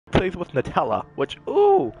plays with Nutella, which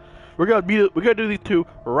ooh, we're gonna do these two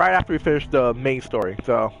right after we finish the main story.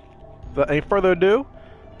 So, without any further ado,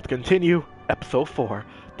 let's continue episode 4,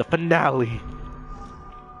 the finale.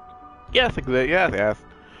 Yes, yes.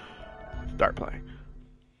 Start playing.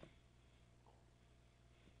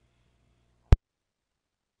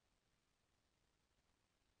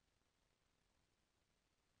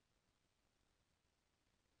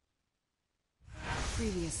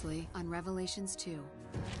 Previously on Revelations 2,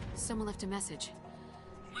 someone left a message.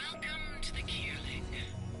 Welcome to the Kierling,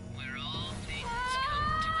 where all things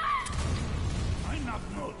come to pass. I'm not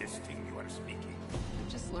know this thing you are speaking. I'm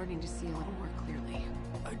just learning to see a little more clearly.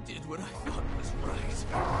 I did what I thought was right.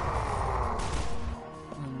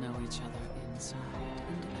 We'll know each other inside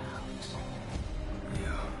and out.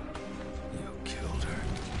 You killed her.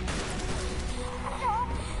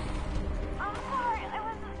 I'm sorry, I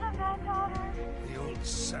was just a bad daughter. The old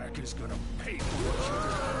sack is gonna pay for what you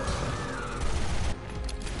did.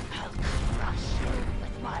 I'll crush you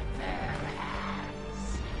with my bare hands.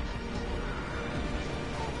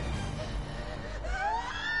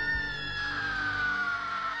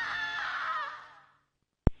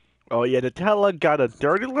 Oh yeah, Nutella got a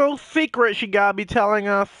dirty little secret she gotta be telling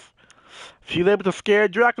us. If she's able to scare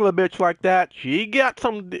Dracula bitch like that, she got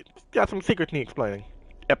some secrets need explaining.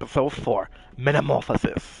 Episode 4,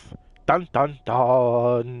 Metamorphosis. Dun dun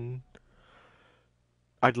dun.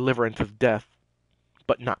 Our deliverance is death,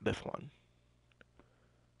 but not this one.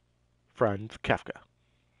 Franz Kafka.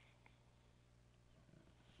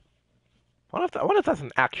 I wonder if that's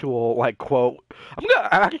an actual like quote. I'm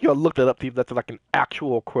actually gonna look that up to see if that's like an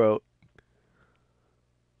actual quote.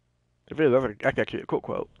 If it is, that's actually a cool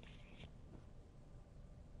quote.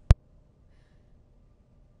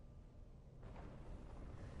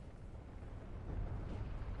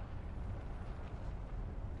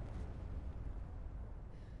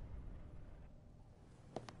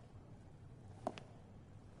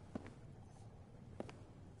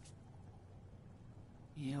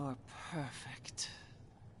 You're perfect.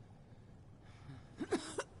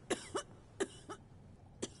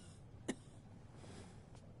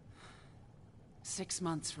 Six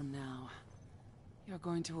months from now, you're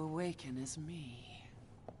going to awaken as me.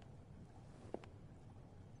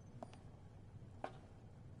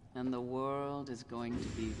 And the world is going to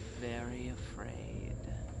be very afraid.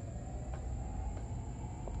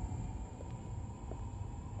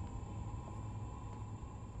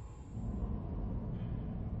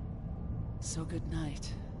 So good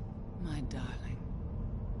night, my darling.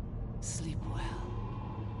 Sleep well.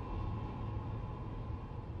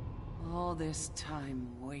 All this time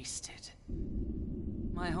wasted.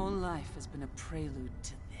 My whole life has been a prelude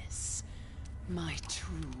to this. My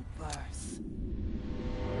true birth.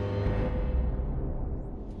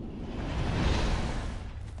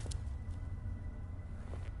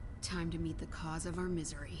 Time to meet the cause of our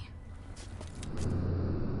misery.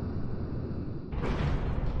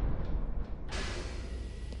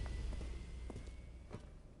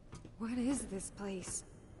 What is this place?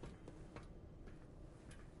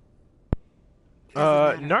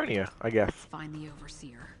 Narnia, I guess. Find the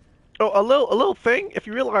overseer. Oh, a little thing. If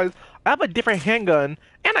you realize, I have a different handgun,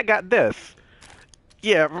 and I got this.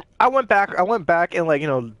 Yeah, I went back and like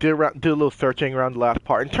did a little searching around the last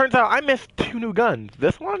part, and turns out I missed 2 new guns.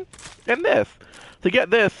 This one and this. To get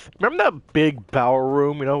this, remember that big barrel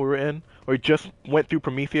room we were in, where we just went through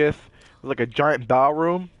Prometheus? It was like a giant barrel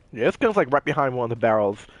room. Yeah, this gun's like right behind one of the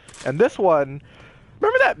barrels. And this one,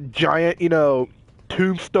 remember that giant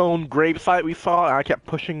tombstone gravesite we saw? And I kept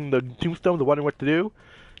pushing the tombstone to wondering what to do.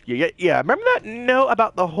 Yeah. Remember that note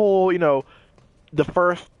about the whole the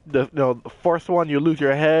first one you lose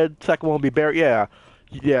your head, second one will be buried.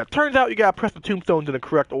 Yeah. Turns out you gotta press the tombstones in the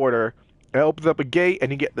correct order, and it opens up a gate,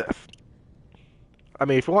 and you get this. I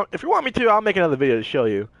mean, if you want me to, I'll make another video to show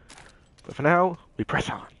you. But for now, we press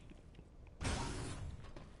on.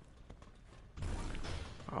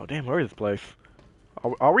 Oh damn, where is this place?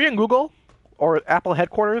 Are we in Google or Apple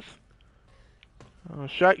headquarters? Oh,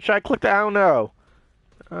 should I click that? I don't know.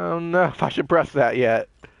 I don't know if I should press that yet.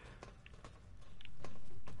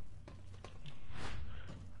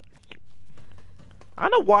 I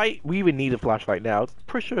don't know why we even need a flashlight now. I'm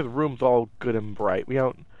pretty sure the room's all good and bright. We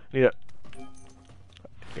don't need it.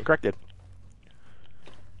 Corrected.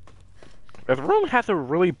 The room has a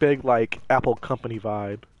really big, like, Apple company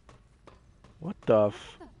vibe. What the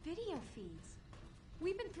f... The video feeds.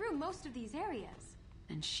 We've been through most of these areas.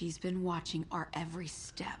 And she's been watching our every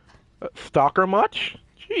step. Stalker much?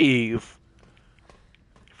 Jeez.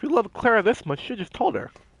 If you love Clara this much, you should just told her.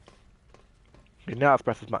 Okay, now let's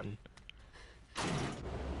press this button.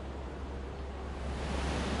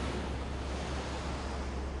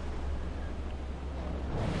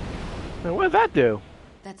 Now, what does that do?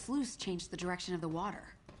 That sluice changed the direction of the water.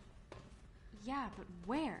 Yeah, but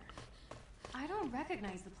where? I don't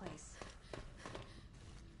recognize the place.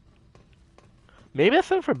 Maybe that's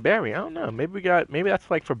something for Barry. I don't know. Maybe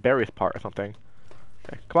that's like for Barry's part or something.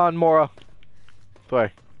 Okay, come on, Mora.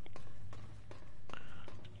 Play.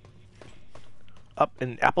 Up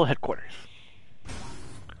in Apple headquarters.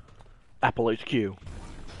 Apple HQ.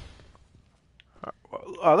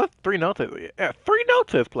 Oh, that's 3 notes. Yeah, 3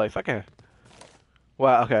 notes to this place. Okay.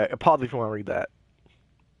 Well, okay. Apologies if you want to read that.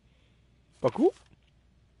 Cool.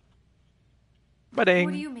 Ba-ding.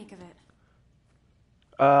 What do you make of it?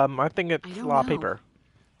 I think it's I a don't lot of know. paper.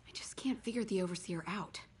 I just can't figure the Overseer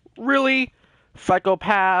out. Really?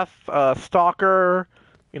 Psychopath, stalker.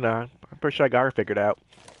 You know, I'm pretty sure I got her figured out.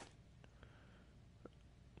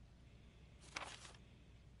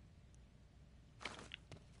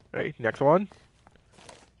 Right, next one.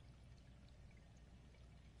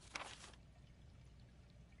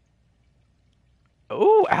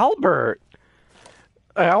 Oh, Albert!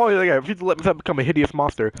 I always think if you let myself become a hideous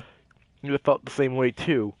monster, you would have felt the same way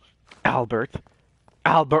too. Albert.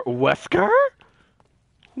 Albert Wesker?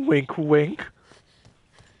 Wink, wink.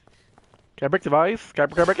 Can I break the vase?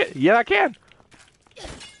 Can I break it? Yeah, I can!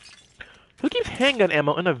 Who keeps handgun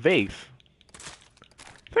ammo in a vase?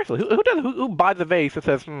 Seriously, who buys a vase that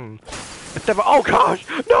says, instead of, oh gosh!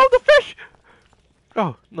 No, the fish!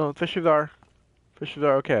 Oh, no, fishes are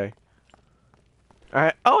okay.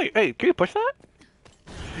 Alright, oh, hey, can you push that?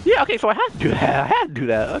 Yeah, okay, so I had to do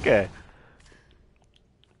that, okay.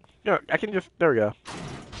 No, I can just, there we go.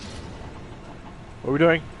 What are we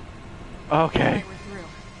doing? Okay. Alright, we're through.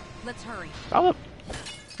 Let's hurry. That's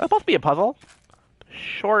supposed to be a puzzle.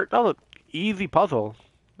 Short, that was an easy puzzle.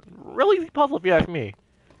 Really easy puzzle if you ask me.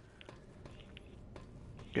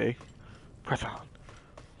 Okay, press on.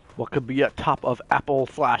 What could be at top of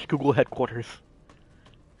Apple/Google headquarters?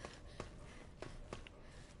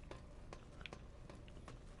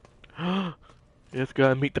 Just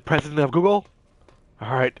gonna meet the president of Google?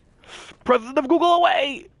 Alright. President of Google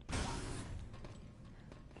away!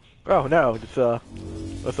 Oh no, it's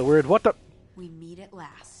that's a weird, what the? We meet at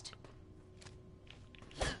last.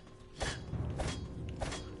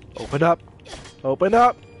 Open up! Open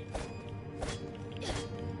up!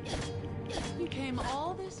 You came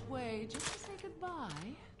all this way just to say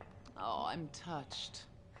goodbye? Oh, I'm touched.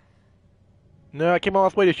 No, I came all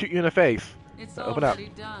this way to shoot you in the face. It's Open up.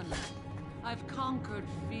 already done. I've conquered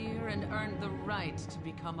fear and earned the right to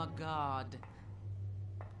become a god.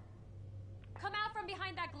 Come out from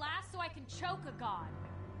behind that glass so I can choke a god.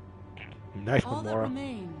 Nice All one, that Mora.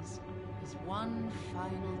 remains is one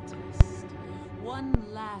final test. One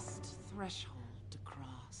last threshold to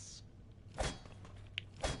cross.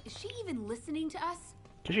 Is she even listening to us?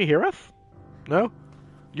 Did she hear us? No?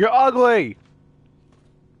 You're ugly!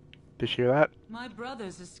 Did she hear that? My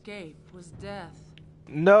brother's escape was death.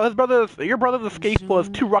 No, your brother's escape was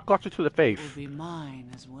 2 rock launchers to the face. Will be mine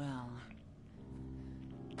as well.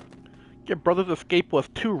 Your brother's escape was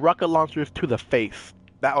 2 rocket launchers to the face.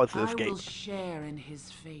 That was the I escape. will share in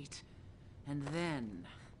his fate, and then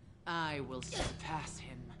I will surpass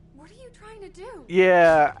him. What are you trying to do?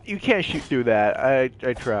 Yeah, you can't shoot through that.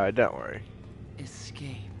 I tried, don't worry.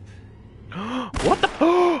 Escape. What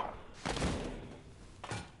the?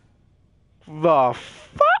 The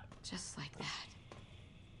fuck? Just like that.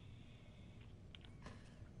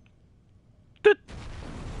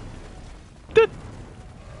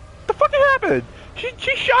 The fuck happened?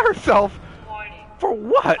 She shot herself. Warning. For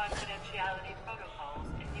what? Confidentiality protocols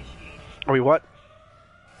initiated. Are we what?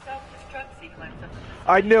 Self-destruct sequence of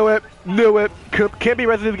the I knew it. Knew it. Can't be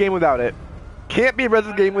Resident Evil game without it. Can't be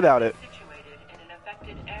Resident Evil game without it. situated in an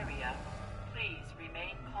affected area. Please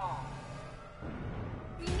remain calm.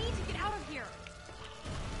 We need to get out of here.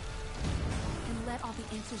 And let all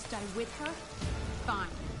the answers die with her? Fine.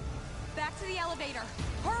 Back to the elevator.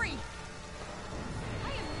 Hurry! I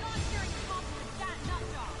am not sharing a coffin with that nut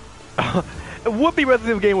job. It would be Resident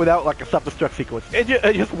Evil game without like a self-destruct sequence. It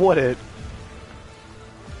just wouldn't.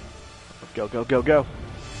 Let's go, go, go, go.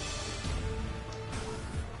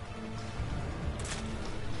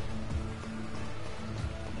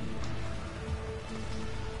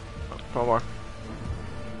 One more.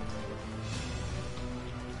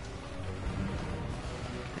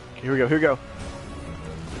 Here we go, here we go.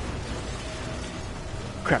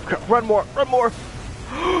 Crap, crap, run more, run more!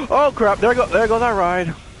 Oh crap, there goes our ride.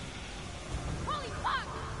 Holy fuck!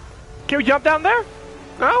 Can we jump down there?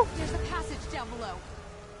 No? There's a passage down below.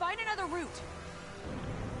 Find another route.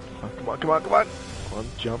 Oh, come on, come on, come on. Come on,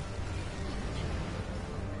 jump.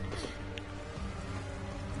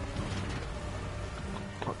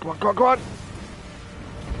 Come Come on, come on, come on!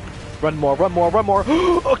 Run more, run more, run more!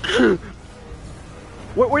 Okay.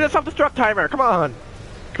 Where's the self-destruct timer? Come on!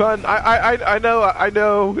 Come on, I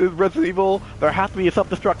know, in Resident Evil, there has to be a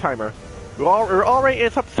self-destruct timer. We're already in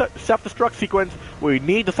a self-destruct sequence, we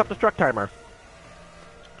need the self-destruct timer.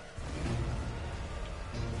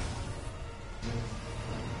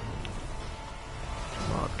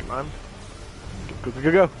 Come on. Go, go,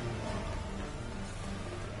 go, go.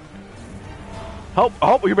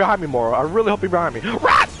 Hope you're behind me more. I really hope you're behind me.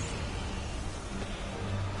 Rat!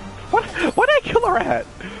 What did I kill her at?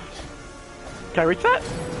 Can I reach that?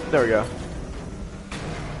 There we go.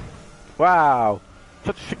 Wow.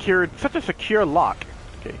 Such a secure lock.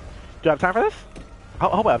 Okay. Do I have time for this? I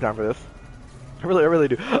hope I have time for this. I really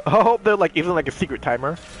do. I hope they're like even like a secret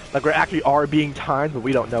timer. Like we actually are being timed, but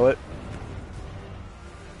we don't know it.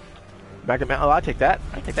 Back to man. Oh, I take that.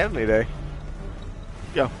 I take that any day.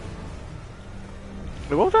 Go.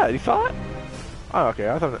 Wait, what was that? You saw that? Oh, okay.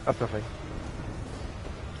 That's nothing.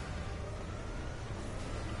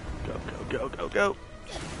 Go, go, go, go, go.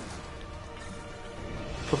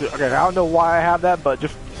 Okay, I don't know why I have that, but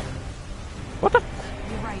just... What the...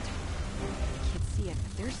 You're right. I can't see it,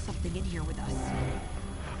 but there's something in here with us.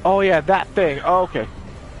 Oh yeah, that thing. Oh, okay.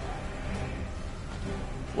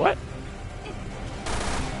 What?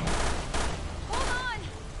 Hold on!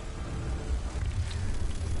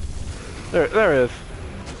 There it is.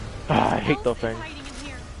 Ah, I hate those Else is things. hiding in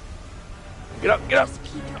here. Get up, get up! Just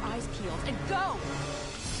keep your eyes peeled and go!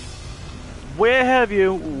 Way ahead of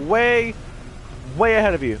you. Way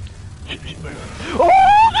ahead of you. Oh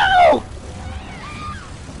no!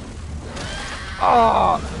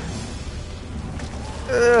 Oh!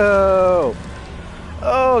 Ew!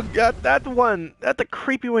 Oh god, that's a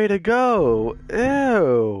creepy way to go.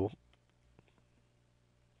 Ew!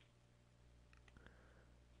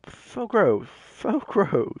 So gross. So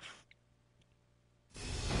gross.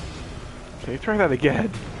 Okay, try that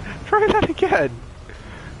again. Try that again.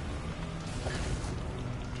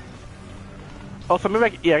 Oh, so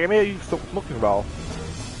maybe maybe I use the smoking ball.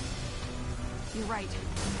 You're right.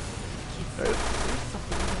 There it is. There's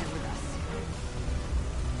something in here with us.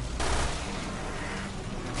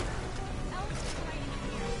 Else is hiding in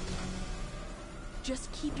here.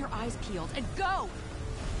 Just keep your eyes peeled and go!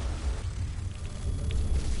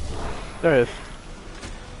 There it is.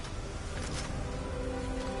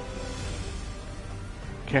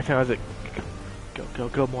 Can't tell, is it?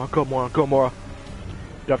 Go more, go more, go more. Do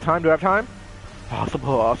you have time? Do I have time? Oh, I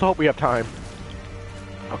also hope we have time.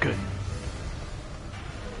 Oh, good.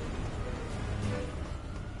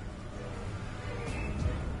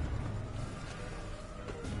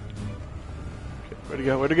 Okay, where'd he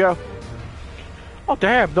go? Where'd he go? Oh,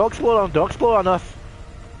 damn! Don't explode on us!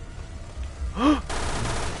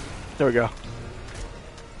 There we go.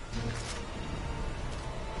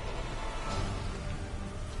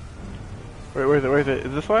 Where is it? Where is it? Is it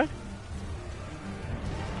this way?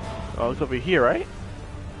 Oh, it's over here, right?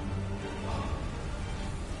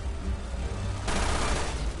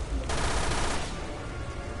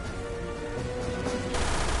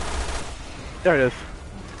 There it is.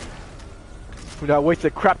 We not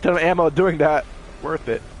wasted a crap ton of ammo doing that. Worth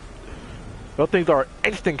it. Those things are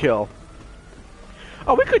instant kill.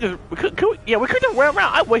 Oh, we could just we could just run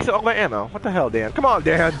around. I wasted all my ammo. What the hell, Dan? Come on,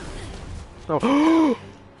 Dan. No. Are you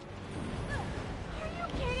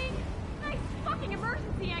kidding? Nice fucking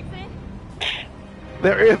emergency exit!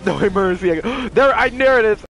 There is no emergency. There, I knew it is.